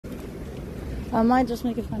I might just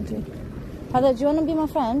make a friend too. Heather, do you want to be my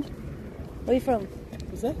friend? Where are you from?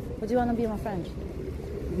 What's that? Or do you want to be my friend?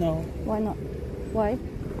 No. Why not? Why?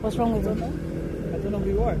 What's wrong with you? I don't know who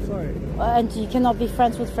you are, sorry. And you cannot be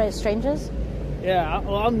friends with strangers? Yeah,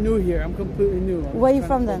 I'm new here. I'm completely new. Where are you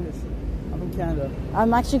from then? I'm from Canada.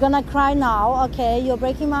 I'm actually gonna cry now, okay? You're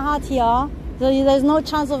breaking my heart here. So there's no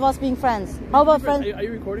chance of us being friends. How about friends? Are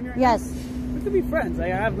you recording right Yes. now? We could be friends. I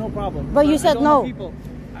have no problem. But you said no. People.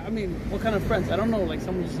 I mean, what kind of friends? I don't know. Like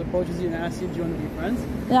someone just approaches you and asks you, do you want to be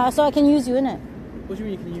friends? Yeah, so I can use you, innit? What do you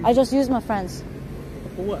mean you can use? I just use my friends.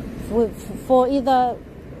 For what? For either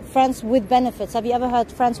friends with benefits. Have you ever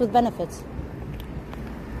heard friends with benefits?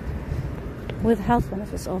 With health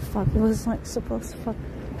benefits. Oh fuck, it was like supposed to fuck.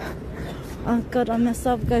 Oh god, I messed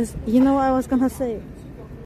up, guys. You know what I was gonna say?